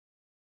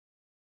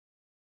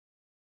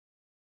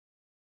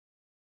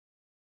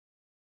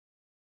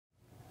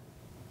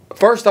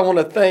First, I want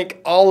to thank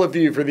all of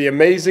you for the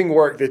amazing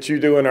work that you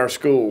do in our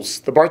schools.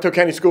 The Bartow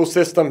County School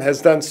System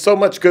has done so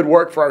much good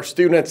work for our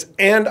students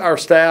and our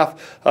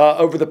staff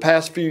over the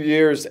past few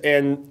years,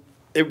 and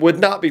it would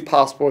not be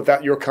possible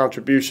without your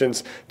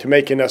contributions to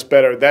making us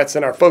better. That's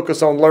in our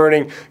focus on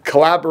learning,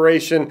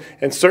 collaboration,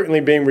 and certainly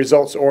being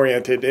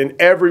results-oriented. In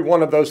every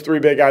one of those three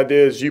big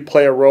ideas, you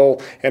play a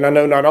role, and I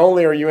know not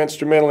only are you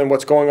instrumental in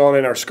what's going on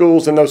in our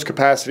schools in those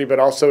capacities, but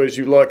also as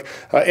you look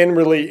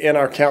inwardly in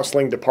our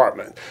counseling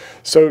department.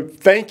 So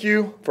thank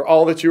you for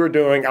all that you are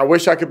doing. I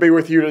wish I could be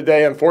with you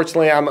today.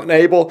 Unfortunately, I'm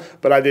unable,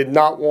 but I did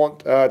not want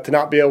to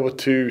not be able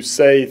to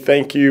say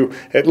thank you,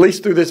 at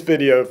least through this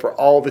video, for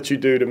all that you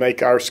do to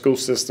make our school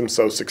system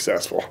so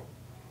successful.